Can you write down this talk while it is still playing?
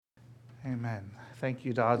Amen. Thank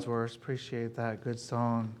you, Dodsworth. Appreciate that. Good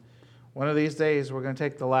song. One of these days, we're going to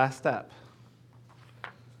take the last step.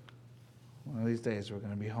 One of these days, we're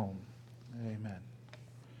going to be home. Amen.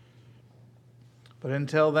 But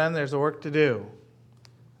until then, there's a work to do.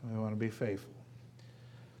 We want to be faithful.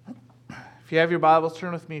 If you have your Bibles,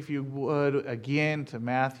 turn with me, if you would, again to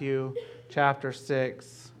Matthew chapter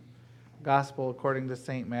 6. Gospel according to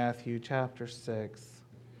St. Matthew chapter 6.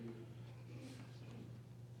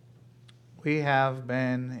 We have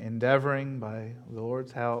been endeavoring, by the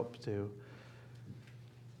Lord's help, to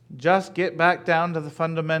just get back down to the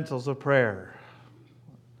fundamentals of prayer.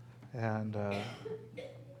 And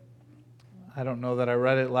I don't know that I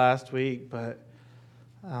read it last week, but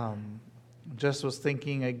just was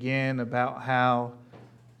thinking again about how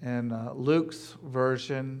in Luke's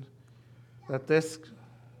version that this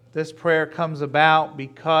prayer comes about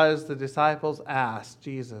because the disciples asked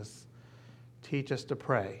Jesus, teach us to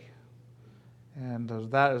pray. And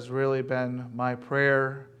that has really been my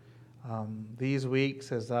prayer these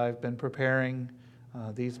weeks as I've been preparing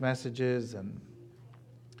these messages,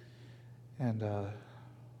 and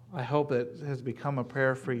I hope it has become a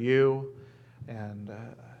prayer for you, and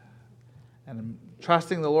I'm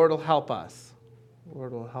trusting the Lord will help us. The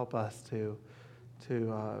Lord will help us to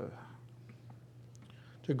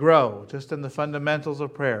grow just in the fundamentals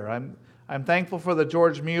of prayer. I'm thankful for the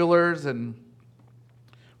George Muellers and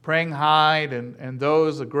Praying Hyde and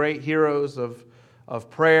those are great heroes of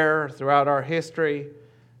prayer throughout our history.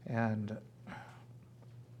 And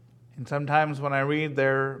sometimes when I read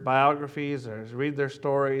their biographies or read their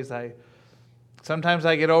stories, sometimes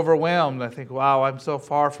I get overwhelmed. I think, wow, I'm so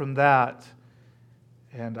far from that.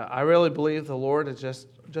 And I really believe the Lord is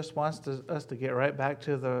just wants us to get right back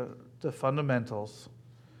to the fundamentals.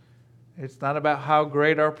 It's not about how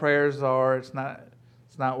great our prayers are. It's not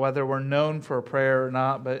whether we're known for prayer or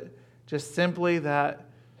not, but just simply that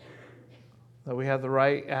we have the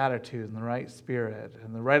right attitude and the right spirit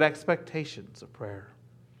and the right expectations of prayer.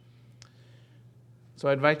 So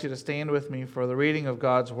I invite you to stand with me for the reading of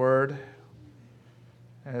God's Word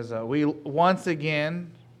as we once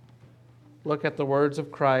again look at the words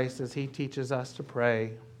of Christ as He teaches us to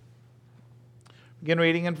pray. Begin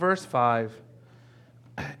reading in verse 5.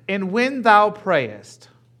 And when thou prayest,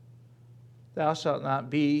 thou shalt not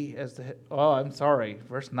be as the...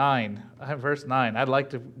 verse 9. Verse 9. I'd like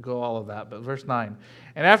to go all of that, but verse 9.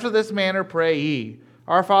 And after this manner pray ye,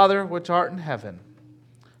 Our Father which art in heaven,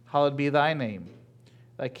 hallowed be thy name.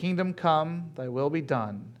 Thy kingdom come, thy will be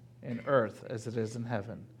done, in earth as it is in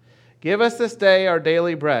heaven. Give us this day our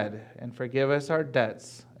daily bread, and forgive us our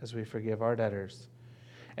debts as we forgive our debtors.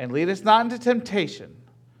 And lead us not into temptation,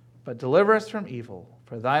 but deliver us from evil.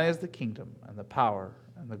 For thine is the kingdom, and the power,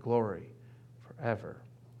 and the glory, forever.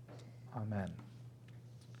 Amen.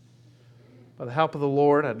 By the help of the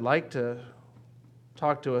Lord, I'd like to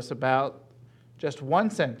talk to us about just one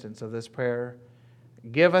sentence of this prayer.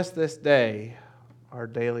 Give us this day our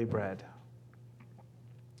daily bread.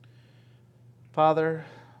 Father,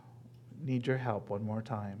 need your help one more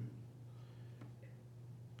time.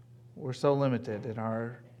 We're so limited in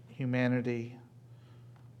our humanity.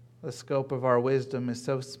 The scope of our wisdom is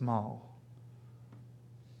so small,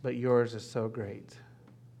 but yours is so great.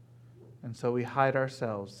 And so we hide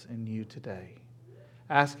ourselves in you today,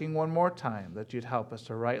 asking one more time that you'd help us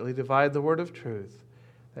to rightly divide the word of truth,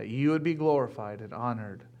 that you would be glorified and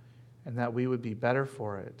honored, and that we would be better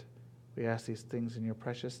for it. We ask these things in your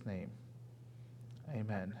precious name.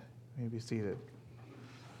 Amen. You may be seated.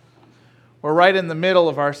 We're right in the middle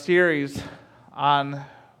of our series on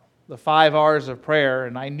the 5 R's of prayer,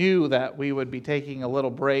 and I knew that we would be taking a little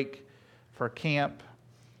break for camp.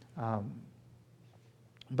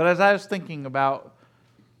 But as I was thinking about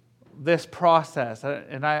this process,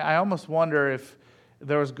 and I almost wonder if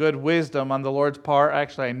there was good wisdom on the Lord's part.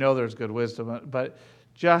 Actually, I know there's good wisdom, but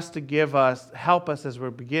just to help us as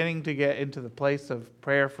we're beginning to get into the place of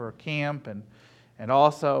prayer for camp, and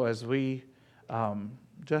also as we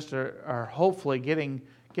just are hopefully getting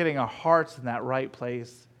our hearts in that right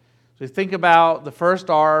place. So think about the first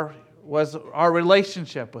R was our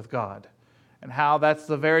relationship with God, and how that's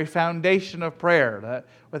the very foundation of prayer. That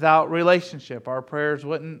without relationship, our prayers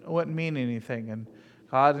wouldn't mean anything. And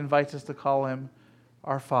God invites us to call Him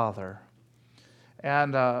our Father.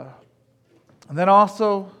 And then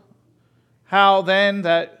also how then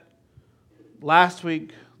that last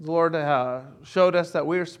week the Lord showed us that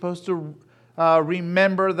we are supposed to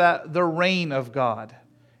remember that the reign of God,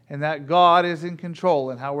 and that God is in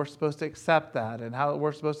control, and how we're supposed to accept that, and how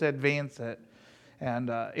we're supposed to advance it.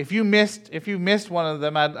 And if you missed one of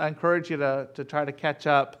them, I'd encourage you to try to catch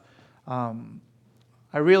up.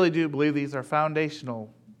 I really do believe these are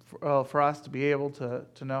foundational for us to be able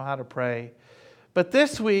to know how to pray. But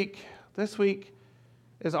this week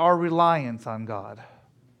is our reliance on God.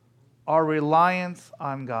 Our reliance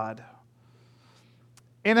on God.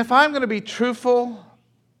 And if I'm going to be truthful,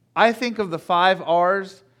 I think of the 5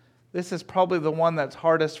 R's, this is probably the one that's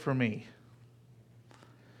hardest for me.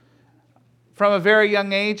 From a very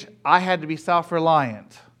young age, I had to be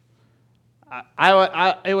self-reliant.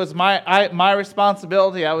 It was my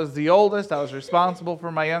responsibility. I was the oldest. I was responsible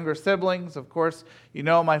for my younger siblings. Of course,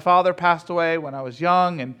 my father passed away when I was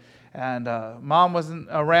young, and mom wasn't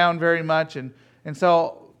around very much. And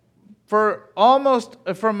so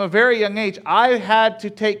from a very young age, I had to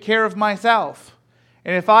take care of myself.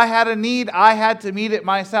 And if I had a need, I had to meet it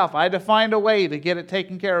myself. I had to find a way to get it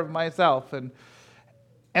taken care of myself. And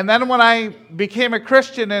then when I became a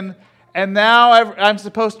Christian and now I'm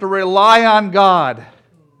supposed to rely on God.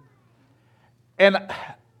 And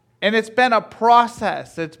it's been a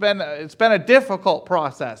process. It's been a difficult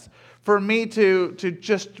process for me to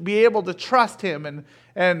just be able to trust Him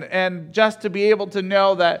and just to be able to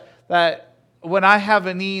know that when I have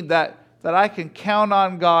a need that I can count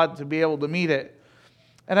on God to be able to meet it.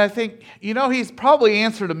 And I think, He's probably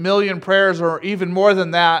answered 1 million prayers or even more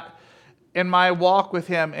than that in my walk with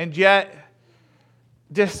Him. And yet,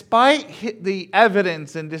 despite the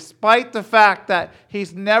evidence and despite the fact that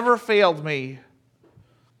He's never failed me,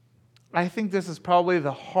 I think this is probably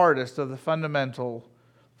the hardest of the fundamental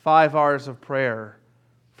 5 R's of prayer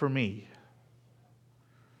for me.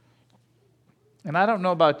 And I don't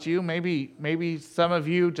know about you, maybe some of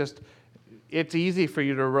you it's easy for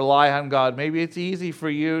you to rely on God. Maybe it's easy for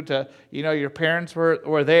you to, your parents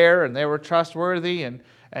were there and they were trustworthy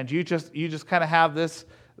and you just kind of have this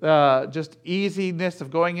just easiness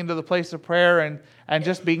of going into the place of prayer and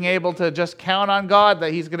just being able to just count on God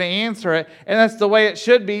that He's going to answer it. And that's the way it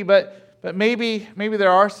should be, but maybe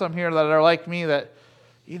there are some here that are like me that,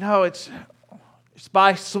 it's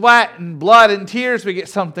by sweat and blood and tears we get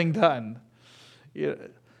something done. I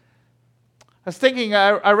was thinking,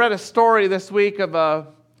 I read a story this week of a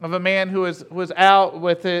man who was out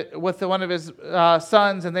with one of his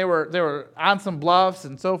sons, and they were on some bluffs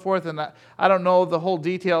and so forth. And I don't know the whole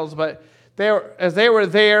details, but as they were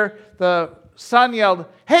there, the son yelled,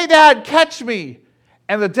 "Hey, Dad, catch me!"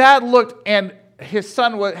 And the dad looked, and his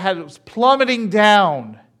son was plummeting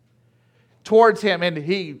down towards him, and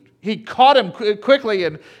he caught him quickly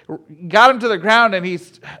and got him to the ground, and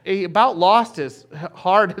he about lost his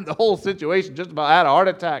heart in the whole situation, just about had a heart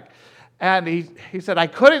attack. And he said, "I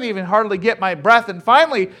couldn't even hardly get my breath." And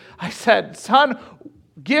finally, I said, "Son,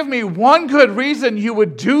 give me one good reason you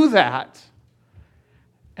would do that."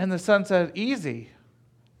 And the son said, "Easy,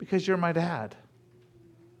 because you're my dad."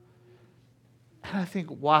 And I think,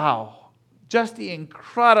 wow, just the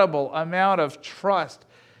incredible amount of trust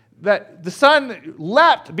that the son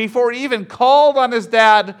leapt before he even called on his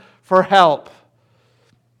dad for help.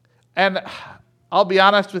 And I'll be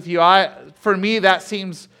honest with you, for me that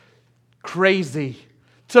seems crazy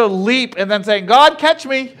to leap and then saying, "God, catch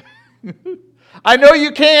me. I know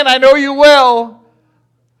you can, I know you will."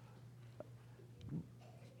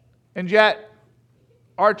 And yet,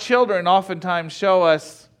 our children oftentimes show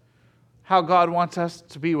us how God wants us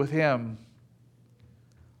to be with Him.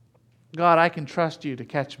 "God, I can trust you to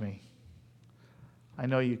catch me. I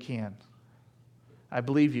know you can. I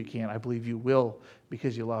believe you can. I believe you will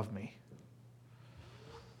because you love me.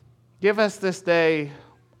 Give us this day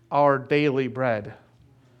our daily bread."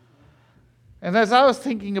 And as I was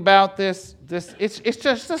thinking about this it's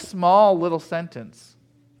just a small little sentence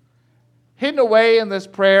hidden away in this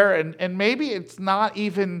prayer, and maybe it's not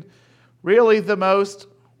even really the most,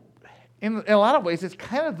 in a lot of ways, it's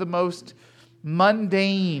kind of the most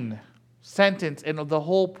mundane sentence in the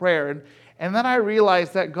whole prayer. And then I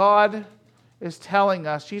realized that God is telling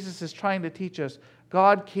us, Jesus is trying to teach us,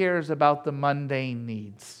 God cares about the mundane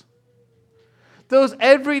needs. Those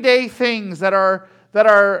everyday things that are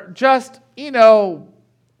just,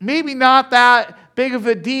 maybe not that big of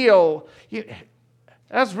a deal.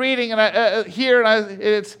 I was reading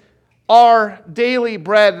it's our daily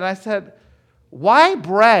bread. And I said, why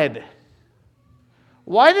bread?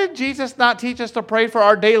 Why did Jesus not teach us to pray for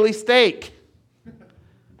our daily steak?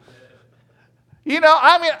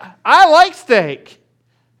 I like steak.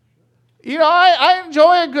 I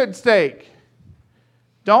enjoy a good steak.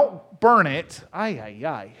 Don't burn it.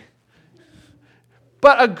 Ay.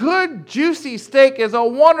 But a good, juicy steak is a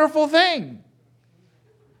wonderful thing.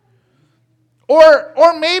 Or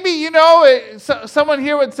maybe, someone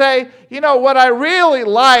here would say, what I really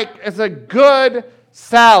like is a good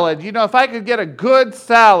salad. You know, if I could get a good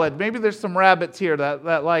salad, maybe there's some rabbits here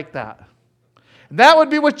that like that. That would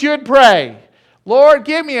be what you'd pray. Lord,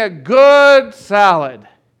 give me a good salad.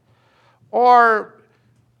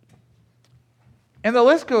 And the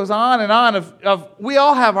list goes on and on of we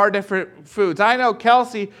all have our different foods. I know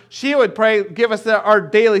Kelsey, she would pray, give us our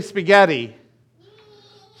daily spaghetti.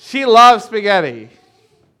 She loves spaghetti.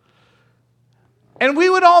 And we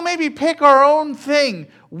would all maybe pick our own thing.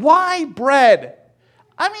 Why bread?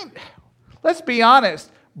 I mean, let's be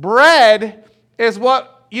honest. Bread is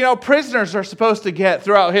what, prisoners are supposed to get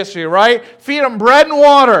throughout history, right? Feed them bread and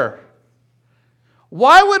water.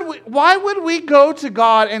 Why would we go to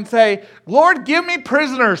God and say, Lord, give me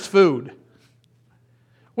prisoners' food?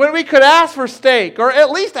 When we could ask for steak, or at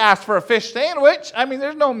least ask for a fish sandwich. I mean,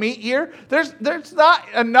 there's no meat here. There's not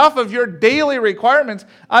enough of your daily requirements.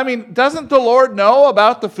 I mean, doesn't the Lord know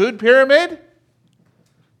about the food pyramid?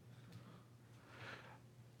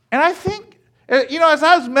 And I think, as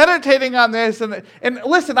I was meditating on this, and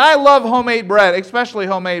listen, I love homemade bread, especially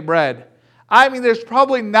homemade bread. I mean, there's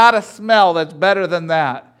probably not a smell that's better than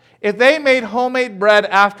that. If they made homemade bread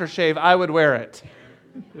aftershave, I would wear it.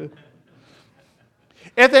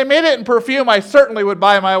 If they made it in perfume, I certainly would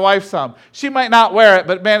buy my wife some. She might not wear it,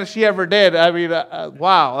 but man, if she ever did, I mean,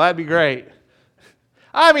 wow, that'd be great.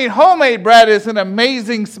 I mean, homemade bread is an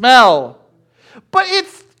amazing smell. But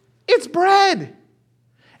it's bread.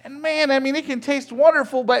 And man, I mean, it can taste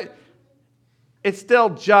wonderful, but it's still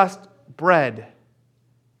just bread.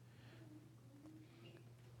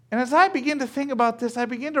 And as I begin to think about this, I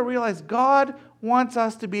begin to realize God wants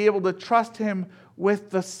us to be able to trust Him with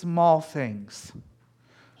the small things.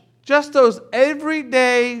 Just those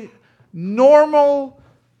everyday, normal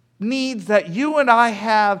needs that you and I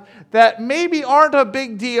have that maybe aren't a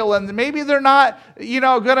big deal and maybe they're not,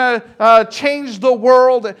 going to change the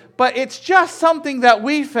world, but it's just something that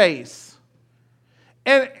we face.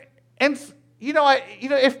 And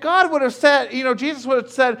if God would have said, Jesus would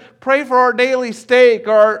have said, pray for our daily steak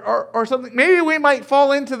or something, maybe we might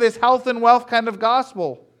fall into this health and wealth kind of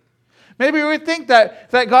gospel. Maybe we would think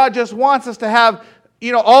that God just wants us to have,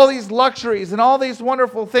 all these luxuries and all these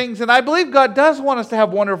wonderful things. And I believe God does want us to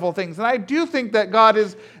have wonderful things. And I do think that God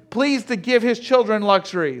is pleased to give His children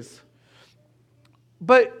luxuries.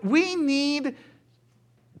 But we need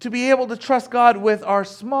to be able to trust God with our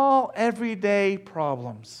small, everyday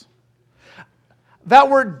problems. That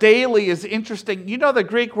word daily is interesting. The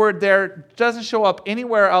Greek word there doesn't show up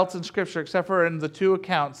anywhere else in Scripture except for in the two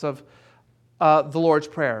accounts of the Lord's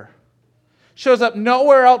Prayer. Shows up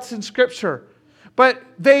nowhere else in Scripture. But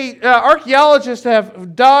archaeologists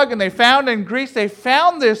have dug and they found in Greece, they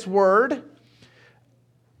found this word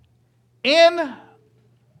on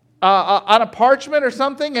a parchment or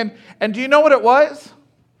something. And do you know what it was?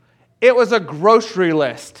 It was a grocery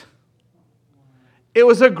list. It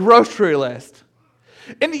was a grocery list.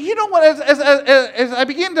 And you know what, as I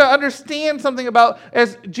begin to understand something about,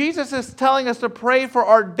 as Jesus is telling us to pray for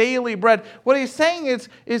our daily bread, what He's saying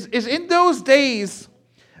is in those days,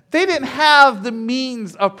 they didn't have the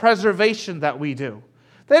means of preservation that we do.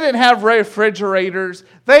 They didn't have refrigerators.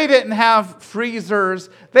 They didn't have freezers.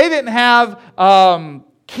 They didn't have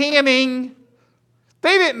canning.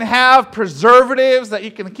 They didn't have preservatives that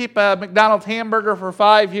you can keep a McDonald's hamburger for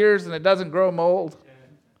 5 years and it doesn't grow mold.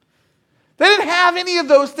 They didn't have any of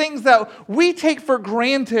those things that we take for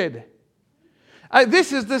granted.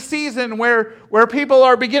 This is the season where people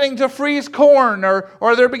are beginning to freeze corn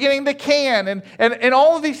or they're beginning to can and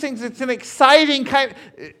all of these things. It's an exciting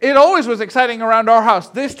it always was exciting around our house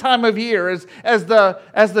this time of year as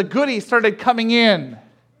the goodies started coming in.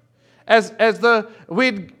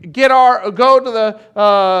 We'd go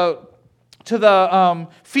to the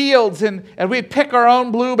fields and we'd pick our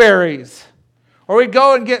own blueberries. Or we'd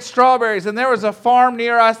go and get strawberries, and there was a farm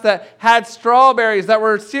near us that had strawberries that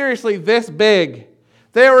were seriously this big.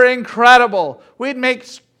 They were incredible. We'd make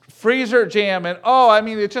freezer jam, and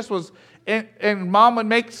it just was, and Mom would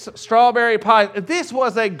make strawberry pie. This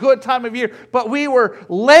was a good time of year, but we were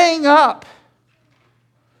laying up.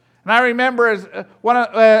 And I remember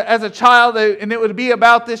as a child, and it would be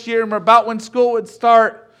about this year, and about when school would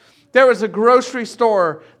start, there was a grocery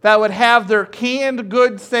store that would have their canned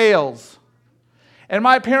goods sales. And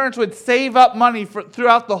my parents would save up money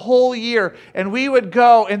throughout the whole year. And we would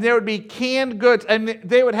go and there would be canned goods. And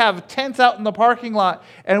they would have tents out in the parking lot.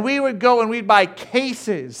 And we would go and we'd buy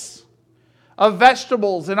cases of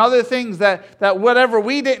vegetables and other things that whatever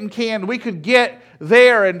we didn't can, we could get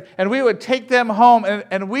there. And we would take them home.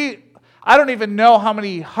 I don't even know how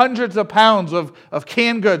many hundreds of pounds of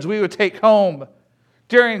canned goods we would take home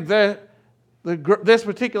during this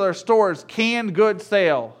particular store's canned goods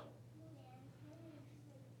sale.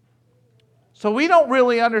 So we don't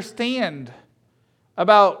really understand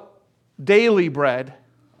about daily bread.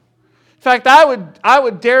 In fact, I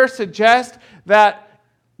would dare suggest that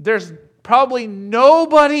there's probably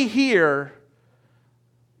nobody here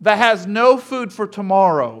that has no food for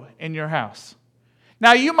tomorrow in your house.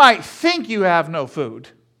 Now, you might think you have no food.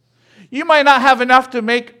 You might not have enough to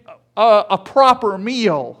make a proper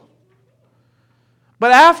meal.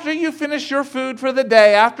 But after you finish your food for the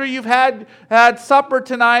day, after you've had supper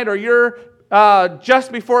tonight or your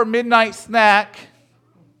just before midnight snack,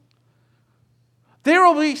 there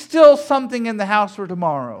will be still something in the house for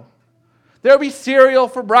tomorrow. There will be cereal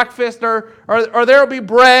for breakfast, or there will be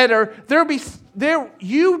bread, or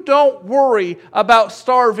you don't worry about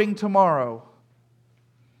starving tomorrow.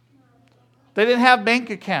 They didn't have bank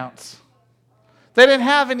accounts. They didn't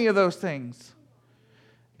have any of those things.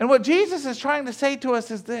 And what Jesus is trying to say to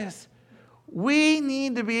us is this: we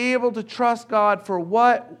need to be able to trust God for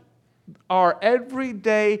what are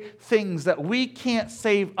everyday things that we can't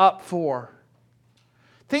save up for.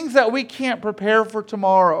 Things that we can't prepare for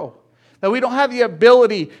tomorrow. That we don't have the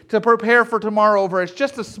ability to prepare for tomorrow over. It's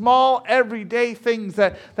just the small everyday things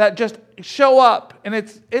that just show up. And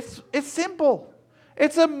it's simple.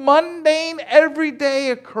 It's a mundane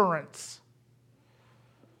everyday occurrence.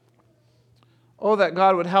 Oh, that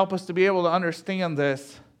God would help us to be able to understand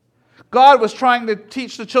this. God was trying to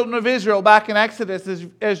teach the children of Israel back in Exodus,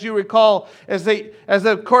 as you recall, as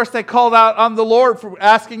of course they called out on the Lord for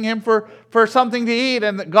asking Him for something to eat,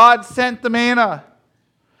 and that God sent the manna.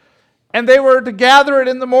 And they were to gather it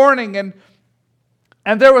in the morning,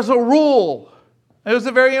 and there was a rule. It was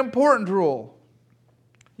a very important rule.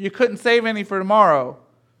 You couldn't save any for tomorrow,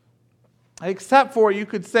 except for you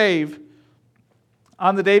could save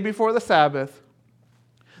on the day before the Sabbath.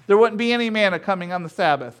 There wouldn't be any manna coming on the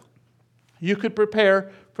Sabbath. You could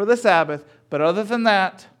prepare for the Sabbath, but other than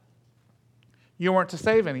that, you weren't to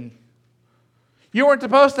save any. You weren't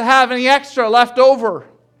supposed to have any extra left over.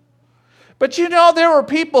 But you know, there were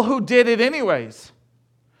people who did it anyways.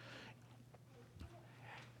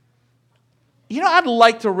 You know, I'd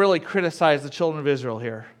like to really criticize the children of Israel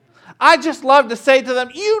here. I'd just love to say to them,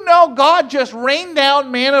 you know, God just rained down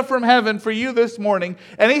manna from heaven for you this morning,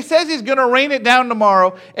 and He says He's going to rain it down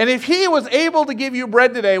tomorrow. And if He was able to give you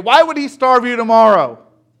bread today, why would He starve you tomorrow?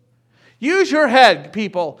 Use your head,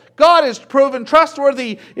 people. God is proven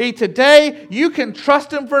trustworthy today. You can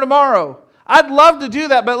trust Him for tomorrow. I'd love to do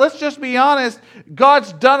that, but let's just be honest.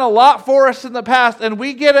 God's done a lot for us in the past, and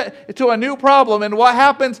we get to a new problem, and what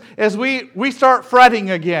happens is we start fretting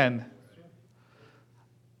again.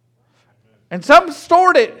 And some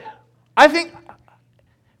stored it. I think,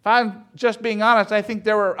 if I'm just being honest, I think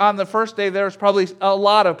there were, on the first day, there was probably a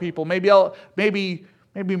lot of people, maybe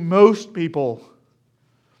most people,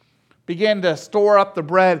 began to store up the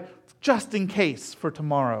bread just in case for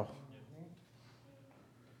tomorrow.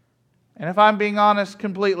 And if I'm being honest,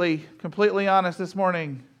 completely honest this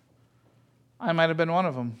morning, I might have been one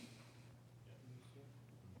of them.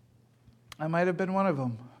 I might have been one of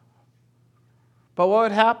them. But what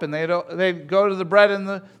would happen? They'd go to the bread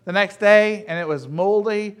the next day, and it was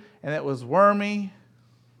moldy, and it was wormy.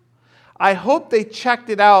 I hope they checked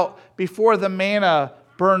it out before the manna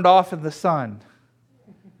burned off in the sun.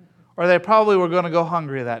 Or they probably were going to go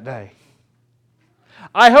hungry that day.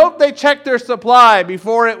 I hope they checked their supply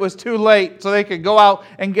before it was too late so they could go out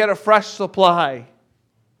and get a fresh supply.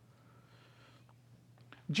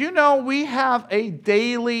 Do you know we have a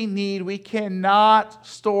daily need? We cannot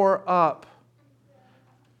store up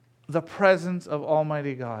the presence of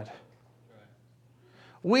Almighty God.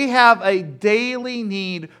 We have a daily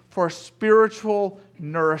need for spiritual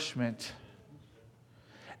nourishment.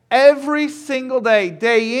 Every single day,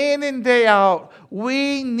 day in and day out,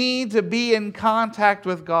 we need to be in contact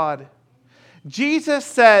with God. Jesus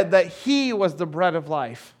said that He was the bread of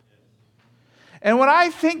life. And when I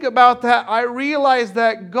think about that, I realize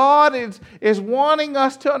that God is wanting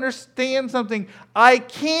us to understand something. I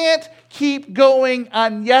can't keep going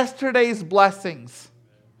on yesterday's blessings.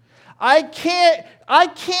 I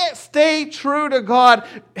can't stay true to God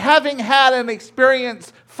having had an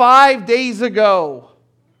experience 5 days ago.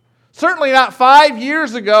 Certainly not 5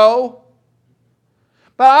 years ago.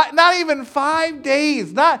 But not even 5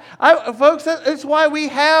 days. Folks, that's why we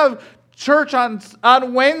have church on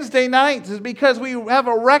Wednesday nights, is because we have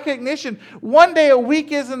a recognition. One day a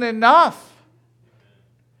week isn't enough.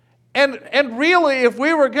 And really, if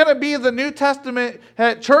we were going to be the New Testament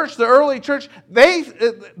church, the early church,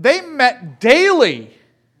 they met daily.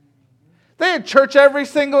 They had church every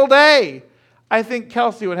single day. I think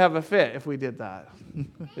Kelsey would have a fit if we did that.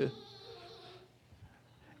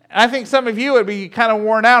 I think some of you would be kind of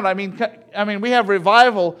worn out. I mean, we have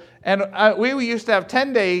revival, and we used to have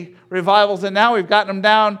 10-day revivals, and now we've gotten them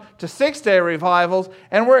down to 6-day revivals,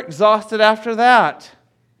 and we're exhausted after that.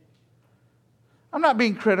 I'm not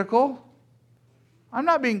being critical.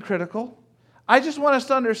 I just want us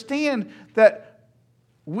to understand that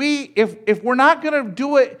if we're not going to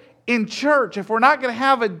do it in church, if we're not going to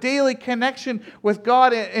have a daily connection with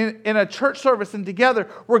God in a church service and together,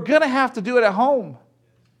 we're going to have to do it at home.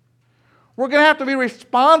 We're going to have to be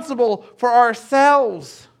responsible for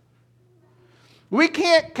ourselves. We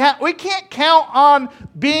can't count on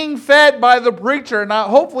being fed by the preacher. Now,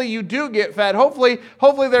 hopefully you do get fed. Hopefully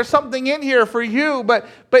there's something in here for you. But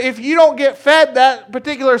if you don't get fed that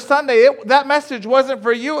particular Sunday, that message wasn't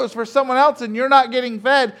for you. It was for someone else, and you're not getting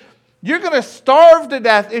fed. You're going to starve to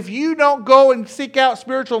death if you don't go and seek out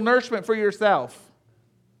spiritual nourishment for yourself.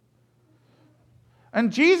 And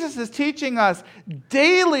Jesus is teaching us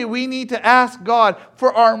daily we need to ask God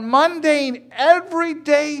for our mundane,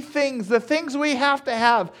 everyday things, the things we have to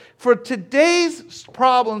have for today's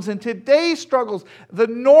problems and today's struggles, the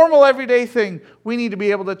normal everyday thing, we need to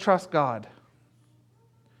be able to trust God.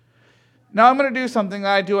 Now I'm going to do something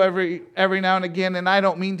that I do every now and again, and I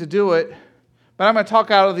don't mean to do it, but I'm going to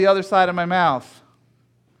talk out of the other side of my mouth.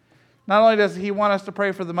 Not only does He want us to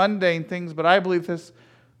pray for the mundane things, but I believe this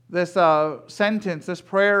sentence, this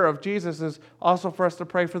prayer of Jesus is also for us to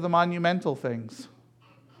pray for the monumental things,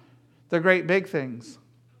 the great big things.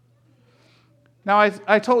 Now,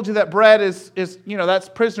 I told you that bread is that's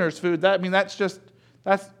prisoner's food.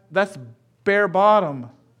 That's bare bottom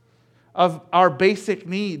of our basic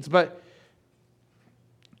needs. But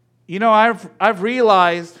I've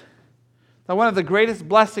realized that one of the greatest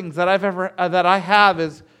blessings that I have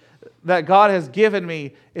is that God has given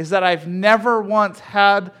me is that I've never once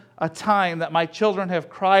had a time that my children have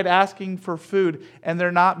cried asking for food and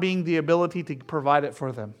there not being the ability to provide it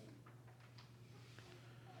for them.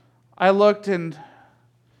 I looked it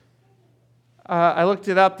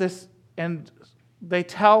up and they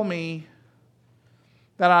tell me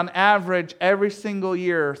that on average every single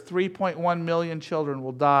year 3.1 million children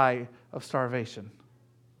will die of starvation.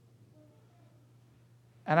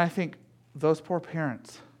 And I think those poor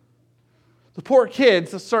parents, the poor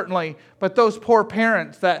kids, certainly, but those poor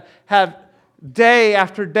parents that have day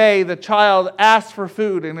after day the child asks for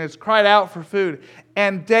food and has cried out for food,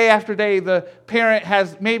 and day after day the parent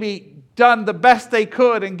has maybe done the best they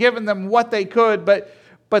could and given them what they could, but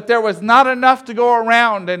there was not enough to go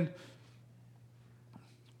around, and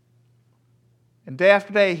day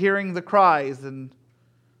after day hearing the cries and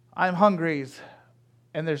I'm hungry,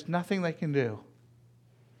 and there's nothing they can do.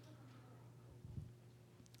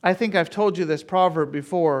 I think I've told you this proverb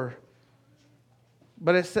before,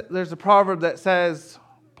 but there's a proverb that says,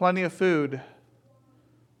 plenty of food,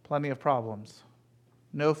 plenty of problems.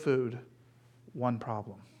 No food, one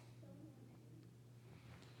problem.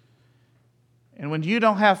 And when you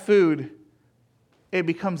don't have food, it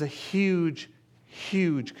becomes a huge,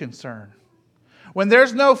 huge concern. When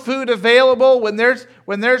there's no food available, when there's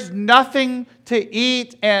nothing to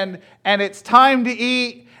eat and it's time to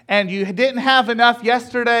eat, and you didn't have enough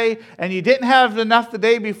yesterday, and you didn't have enough the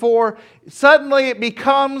day before, suddenly it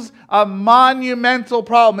becomes a monumental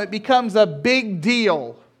problem. It becomes a big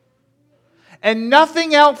deal. And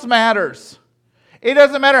nothing else matters. It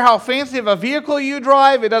doesn't matter how fancy of a vehicle you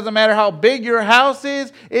drive. It doesn't matter how big your house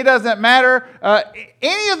is. It doesn't matter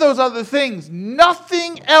any of those other things.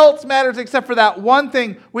 Nothing else matters except for that one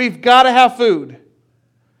thing. We've got to have food.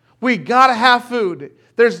 We've got to have food.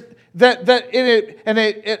 There's and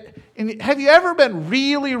have you ever been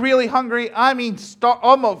really, really hungry? I mean,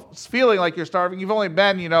 almost feeling like you're starving. You've only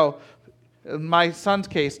been, in my son's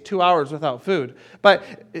case, 2 hours without food. But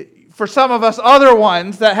for some of us other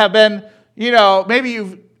ones that have been, maybe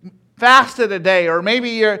you've fasted a day, or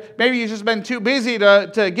maybe you've just been too busy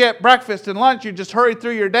to get breakfast and lunch. You just hurried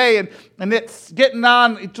through your day, and it's getting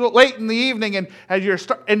on late in the evening, and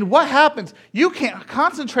what happens? You can't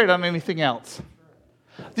concentrate on anything else.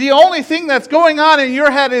 The only thing that's going on in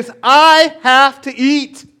your head is, I have to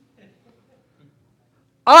eat.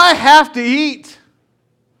 I have to eat.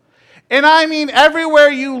 And I mean, everywhere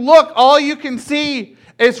you look, all you can see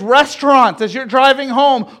is restaurants as you're driving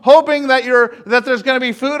home, hoping that there's going to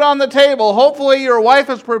be food on the table. Hopefully your wife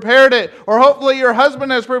has prepared it, or hopefully your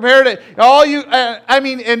husband has prepared it.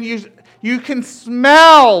 You can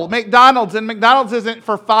smell McDonald's, and McDonald's isn't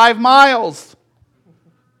for 5 miles.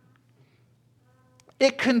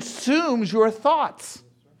 It consumes your thoughts.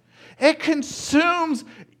 It consumes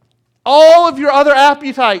All of your other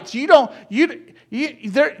appetites.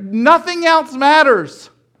 Nothing else matters.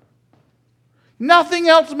 Nothing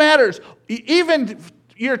else matters. Even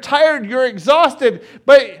you're tired, you're exhausted,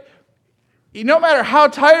 but no matter how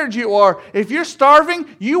tired you are, if you're starving,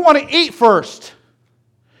 you want to eat first.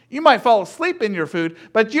 You might fall asleep in your food,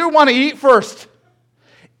 but you want to eat first.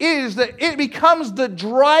 It becomes the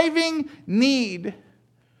driving need.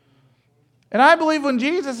 And I believe when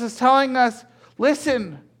Jesus is telling us,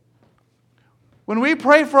 listen, when we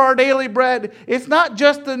pray for our daily bread, it's not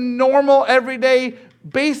just the normal, everyday,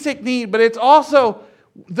 basic need, but it's also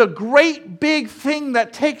the great big thing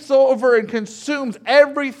that takes over and consumes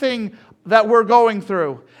everything that we're going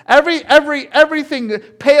through. Everything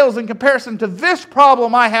that pales in comparison to this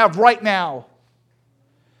problem I have right now.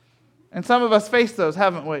 And some of us face those,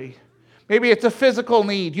 haven't we? Maybe it's a physical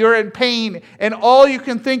need. You're in pain, and all you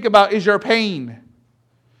can think about is your pain.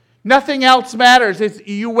 Nothing else matters.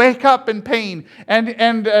 You wake up in pain,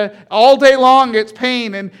 and all day long it's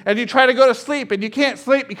pain, and you try to go to sleep, and you can't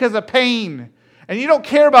sleep because of pain. And you don't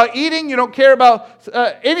care about eating, you don't care about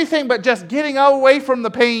anything but just getting away from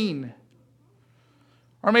the pain.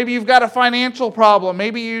 Or maybe you've got a financial problem.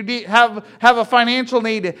 Maybe you have a financial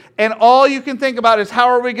need, and all you can think about is how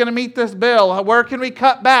are we going to meet this bill? Where can we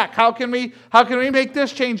cut back? How can we make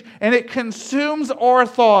this change? And it consumes our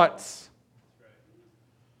thoughts.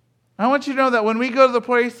 I want you to know that when we go to the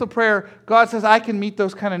place of prayer, God says, I can meet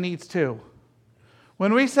those kind of needs too.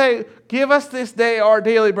 When we say, give us this day our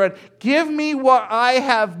daily bread, give me what I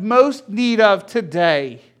have most need of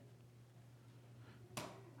today.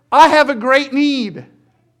 I have a great need.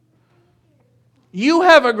 You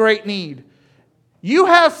have a great need. You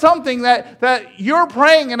have something that you're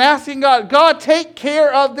praying and asking God, God, take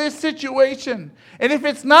care of this situation. And if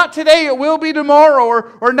it's not today, it will be tomorrow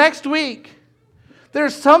or next week.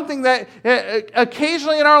 There's something that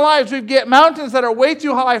occasionally in our lives, we get mountains that are way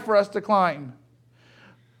too high for us to climb.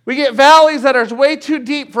 We get valleys that are way too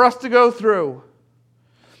deep for us to go through.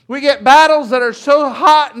 We get battles that are so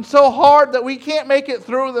hot and so hard that we can't make it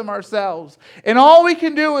through them ourselves. And all we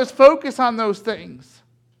can do is focus on those things.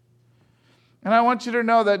 And I want you to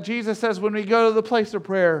know that Jesus says when we go to the place of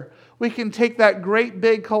prayer, we can take that great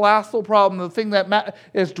big colossal problem, the thing that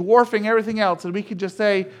is dwarfing everything else, and we can just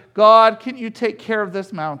say, God, can you take care of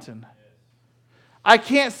this mountain? I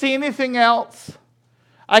can't see anything else.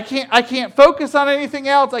 I can't focus on anything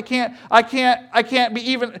else. I can't be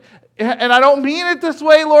even, and I don't mean it this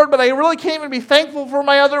way, Lord, but I really can't even be thankful for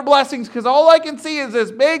my other blessings because all I can see is this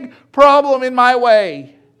big problem in my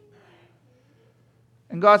way.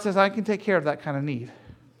 And God says, I can take care of that kind of need.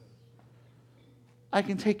 I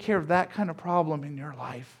can take care of that kind of problem in your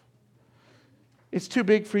life. It's too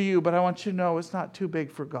big for you, but I want you to know it's not too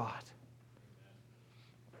big for God.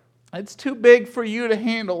 It's too big for you to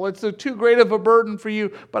handle. It's too great of a burden for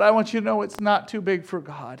you, but I want you to know it's not too big for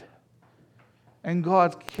God. And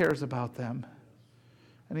God cares about them,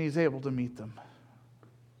 and He's able to meet them.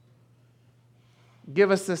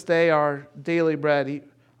 Give us this day our daily bread,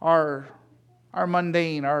 our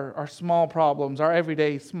mundane, our small problems, our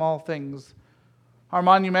everyday small things, our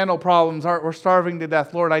monumental problems. We're starving to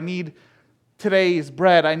death. Lord, I need today's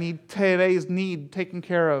bread. I need today's need taken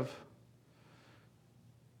care of.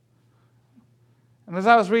 And as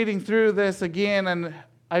I was reading through this again, and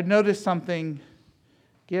I noticed something,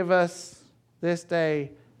 give us this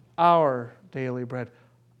day our daily bread.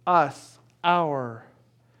 Us, our.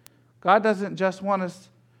 God doesn't just want us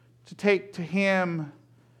to take to Him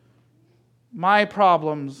my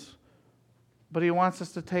problems, but He wants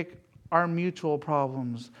us to take our mutual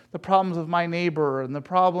problems, the problems of my neighbor and the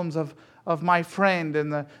problems of my friend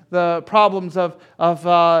and the problems of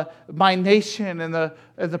my nation and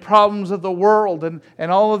the problems of the world and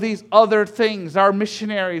all of these other things, our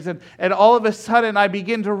missionaries. And all of a sudden I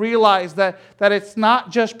begin to realize that it's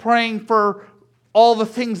not just praying for all the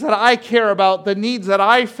things that I care about, the needs that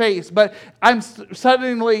I face, but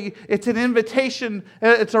suddenly it's an invitation,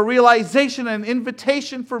 it's a realization, an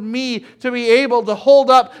invitation for me to be able to hold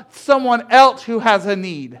up someone else who has a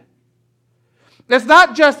need. It's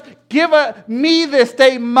not just give me this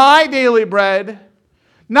day my daily bread,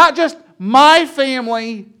 not just my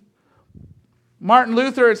family. Martin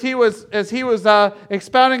Luther, as he was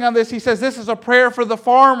expounding on this, he says this is a prayer for the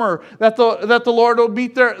farmer that the Lord will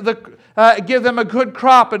meet give them a good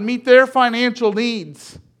crop and meet their financial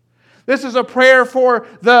needs. This is a prayer for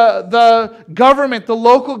the government, the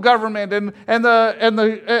local government, and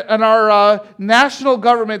our national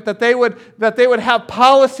government that they would have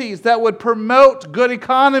policies that would promote good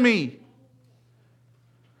economy.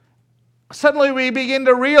 Suddenly we begin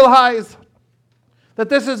to realize That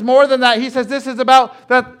this is more than that. He says this is about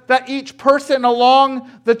that each person along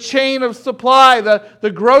the chain of supply,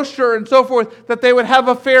 the grocer and so forth, that they would have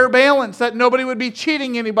a fair balance, that nobody would be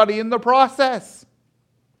cheating anybody in the process.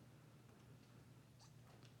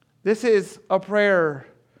 This is a prayer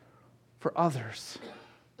for others.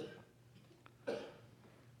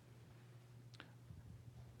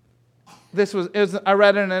 I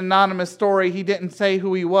read an anonymous story. He didn't say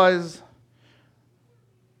who he was.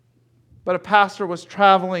 But a pastor was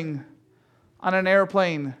traveling on an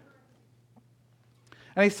airplane.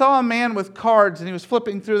 And he saw a man with cards, and he was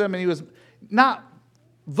flipping through them, and he was not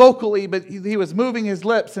vocally, but he was moving his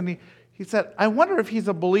lips. And he said, I wonder if he's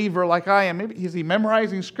a believer like I am. Maybe is he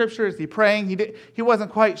memorizing Scripture? Is he praying? He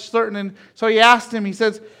wasn't quite certain. And so he asked him,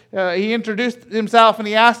 he introduced himself, and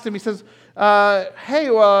he asked him, he says,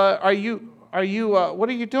 hey, what are you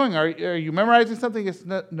doing? Are you memorizing something? He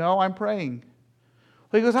said, no, I'm praying.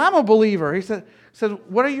 He goes, I'm a believer. He said,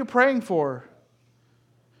 what are you praying for?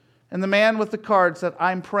 And the man with the card said,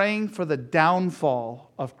 I'm praying for the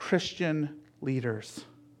downfall of Christian leaders.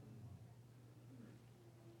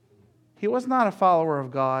 He was not a follower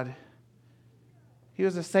of God. He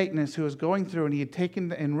was a Satanist who was going through, and he had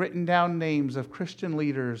taken and written down names of Christian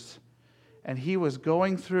leaders. And he was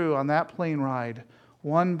going through on that plane ride,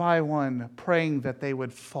 one by one, praying that they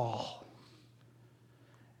would fall.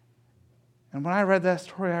 And when I read that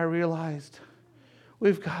story, I realized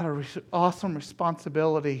we've got an awesome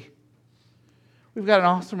responsibility. We've got an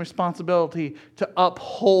awesome responsibility to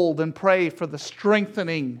uphold and pray for the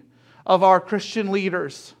strengthening of our Christian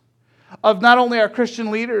leaders. Of not only our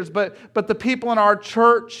Christian leaders, but the people in our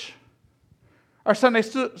church, our Sunday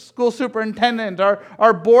school superintendent,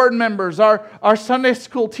 our board members, our Sunday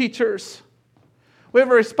school teachers. We have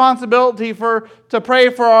a responsibility to pray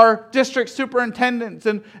for our district superintendents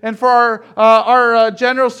and for our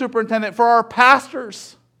general superintendent, for our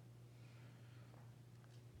pastors.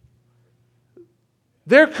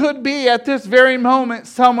 There could be at this very moment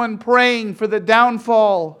someone praying for the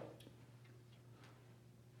downfall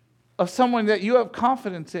of someone that you have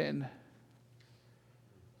confidence in.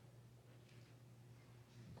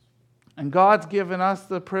 And God's given us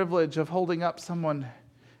the privilege of holding up someone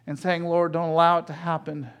and saying, Lord, don't allow it to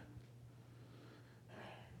happen.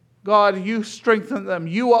 God, you strengthen them.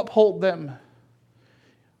 You uphold them.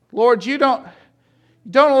 Lord, you don't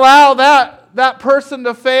allow that person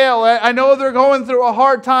to fail. I know they're going through a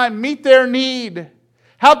hard time. Meet their need.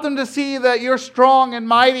 Help them to see that you're strong and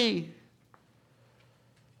mighty.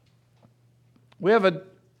 We have a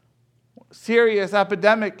serious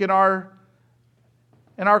epidemic in our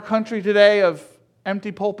country today of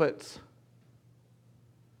empty pulpits.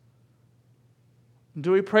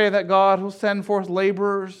 Do we pray that God will send forth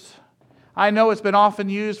laborers? I know it's been often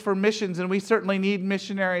used for missions, and we certainly need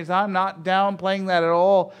missionaries. I'm not downplaying that at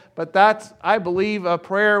all, but that's, I believe, a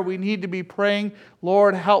prayer we need to be praying.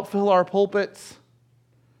 Lord, help fill our pulpits.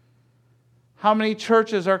 How many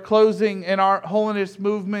churches are closing in our holiness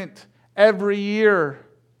movement every year?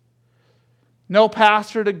 No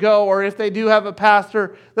pastor to go, or if they do have a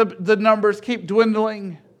pastor, the numbers keep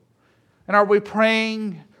dwindling. And are we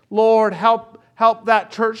praying, Lord, help that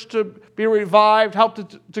church to be revived, help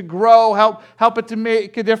it to grow, help it to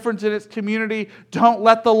make a difference in its community. Don't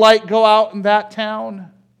let the light go out in that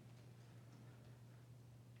town.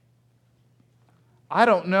 I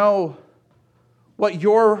don't know what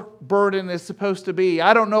your burden is supposed to be.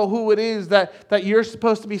 I don't know who it is that you're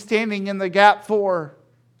supposed to be standing in the gap for.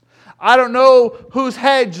 I don't know whose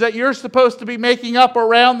hedge that you're supposed to be making up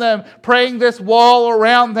around them, praying this wall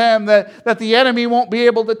around them that the enemy won't be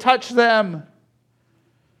able to touch them.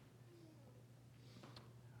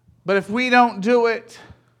 But if we don't do it,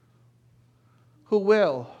 who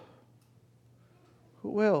will? Who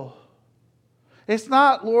will? It's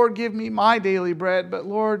not, Lord, give me my daily bread, but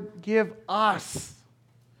Lord, give us.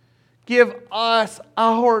 Give us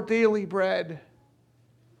our daily bread.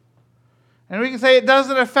 And we can say, it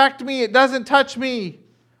doesn't affect me, it doesn't touch me,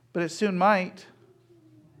 but it soon might.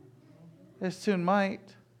 It soon might.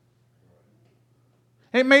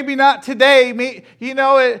 It may be not today.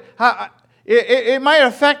 It might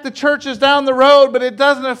affect the churches down the road, but it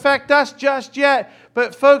doesn't affect us just yet.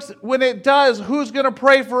 But folks, when it does, who's going to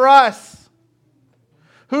pray for us?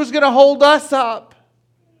 Who's going to hold us up?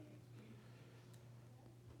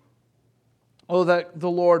 Oh, that the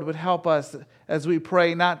Lord would help us as we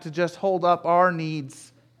pray, not to just hold up our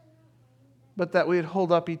needs, but that we'd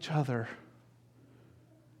hold up each other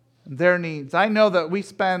and their needs. I know that we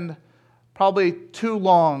spend probably too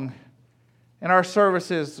long in our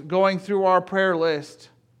services going through our prayer list,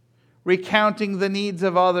 recounting the needs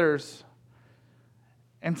of others.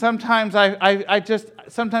 And sometimes I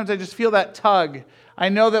just feel that tug. I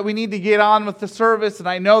know that we need to get on with the service, and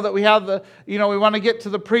I know that we have we want to get to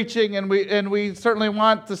the preaching, and we certainly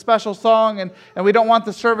want the special song, and we don't want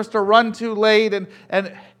the service to run too late, and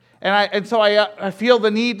so I feel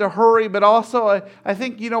the need to hurry, but also I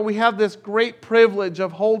think we have this great privilege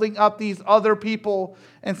of holding up these other people,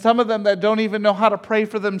 and some of them that don't even know how to pray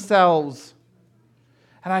for themselves.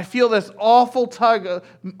 And I feel this awful tug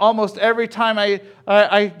almost every time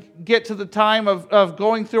I get to the time of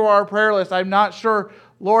going through our prayer list. I'm not sure,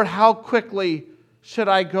 Lord, how quickly should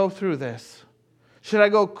I go through this? Should I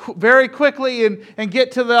go very quickly and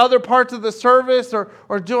get to the other parts of the service?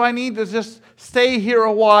 Or do I need to just stay here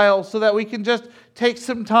a while so that we can just take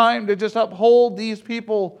some time to just uphold these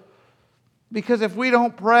people? Because if we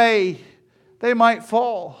don't pray, they might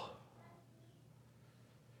fall.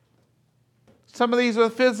 Some of these are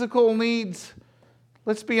physical needs.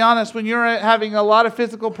 Let's be honest, when you're having a lot of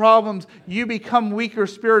physical problems, you become weaker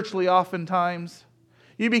spiritually oftentimes.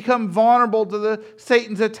 You become vulnerable to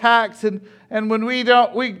Satan's attacks. And when we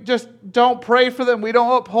just don't pray for them, we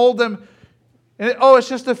don't uphold them. And it's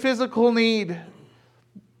just a physical need.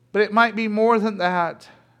 But it might be more than that.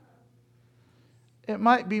 It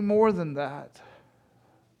might be more than that.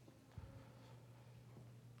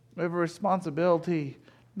 We have a responsibility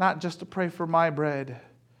not just to pray for my bread,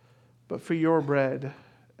 but for your bread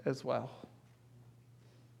as well.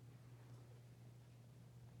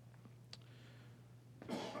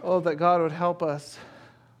 Oh, that God would help us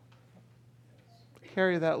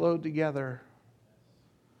carry that load together.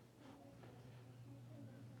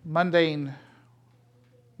 Mundane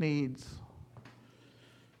needs,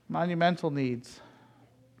 monumental needs,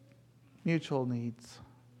 mutual needs.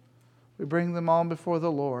 We bring them all before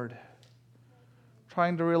the Lord,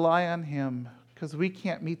 trying to rely on Him, because we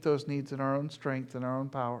can't meet those needs in our own strength and our own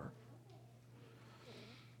power.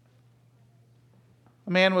 A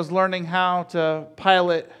man was learning how to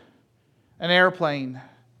pilot an airplane.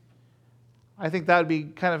 I think that would be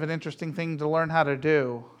kind of an interesting thing to learn how to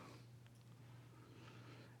do.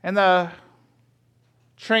 And the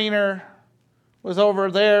trainer was over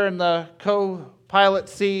there in the co-pilot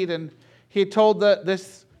seat, and he told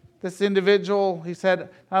this individual, he said,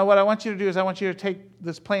 what I want you to do is I want you to take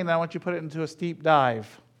this plane and I want you to put it into a steep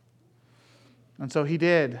dive. And so he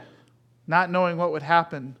did, not knowing what would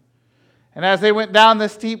happen. And as they went down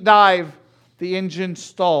this steep dive, the engine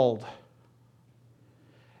stalled.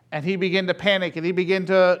 And he began to panic, and he began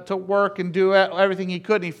to work and do everything he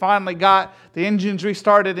could. And he finally got the engines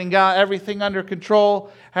restarted and got everything under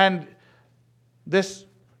control. And this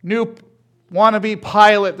new wannabe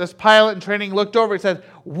pilot, this pilot in training, looked over and said,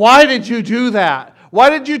 "Why did you do that? Why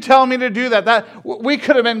did you tell me to do that? We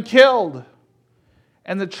could have been killed."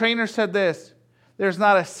 And the trainer said this, "There's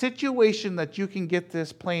not a situation that you can get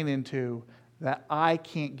this plane into that I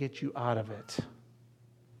can't get you out of it."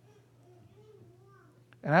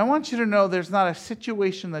 And I want you to know there's not a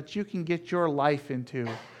situation that you can get your life into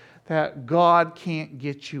that God can't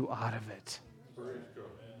get you out of it.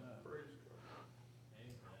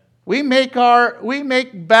 We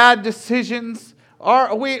make bad decisions.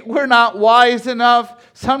 We're not wise enough.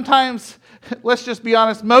 Sometimes, let's just be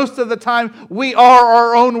honest, most of the time we are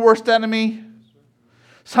our own worst enemy.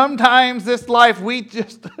 Sometimes this life we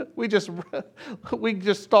just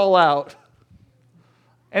stall out.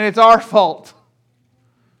 And it's our fault.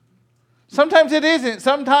 Sometimes it isn't.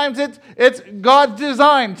 Sometimes it's God's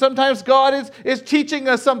design. Sometimes God is teaching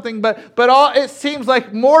us something, but it seems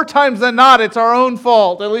like more times than not it's our own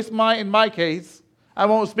fault. At least in my case. I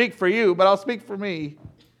won't speak for you, but I'll speak for me.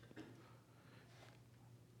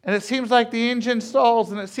 And it seems like the engine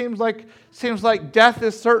stalls, and it seems like death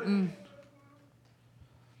is certain.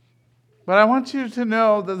 But I want you to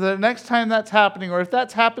know that the next time that's happening, or if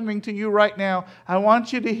that's happening to you right now, I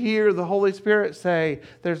want you to hear the Holy Spirit say,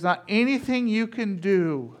 there's not anything you can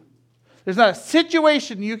do. There's not a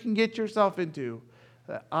situation you can get yourself into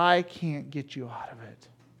that I can't get you out of it.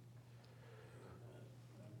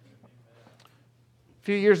 A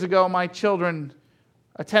few years ago, my children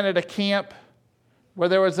attended a camp where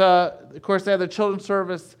there was of course, they had the children's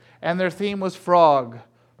service, and their theme was frog.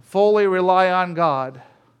 Fully rely on God.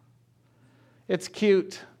 It's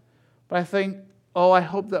cute, but I think, I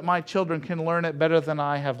hope that my children can learn it better than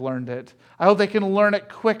I have learned it. I hope they can learn it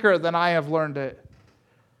quicker than I have learned it.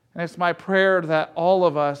 And it's my prayer that all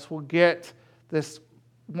of us will get this,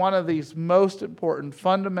 one of these most important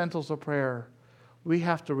fundamentals of prayer. We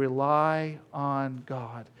have to rely on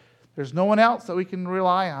God. There's no one else that we can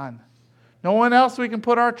rely on. No one else we can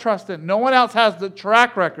put our trust in. No one else has the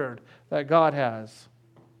track record that God has.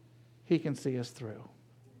 He can see us through.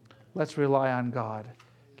 Let's rely on God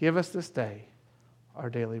Give us this day our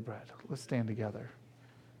daily bread. Let's stand together.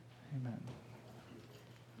 Amen.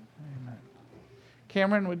 Amen.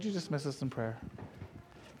 Cameron, would you dismiss us in prayer?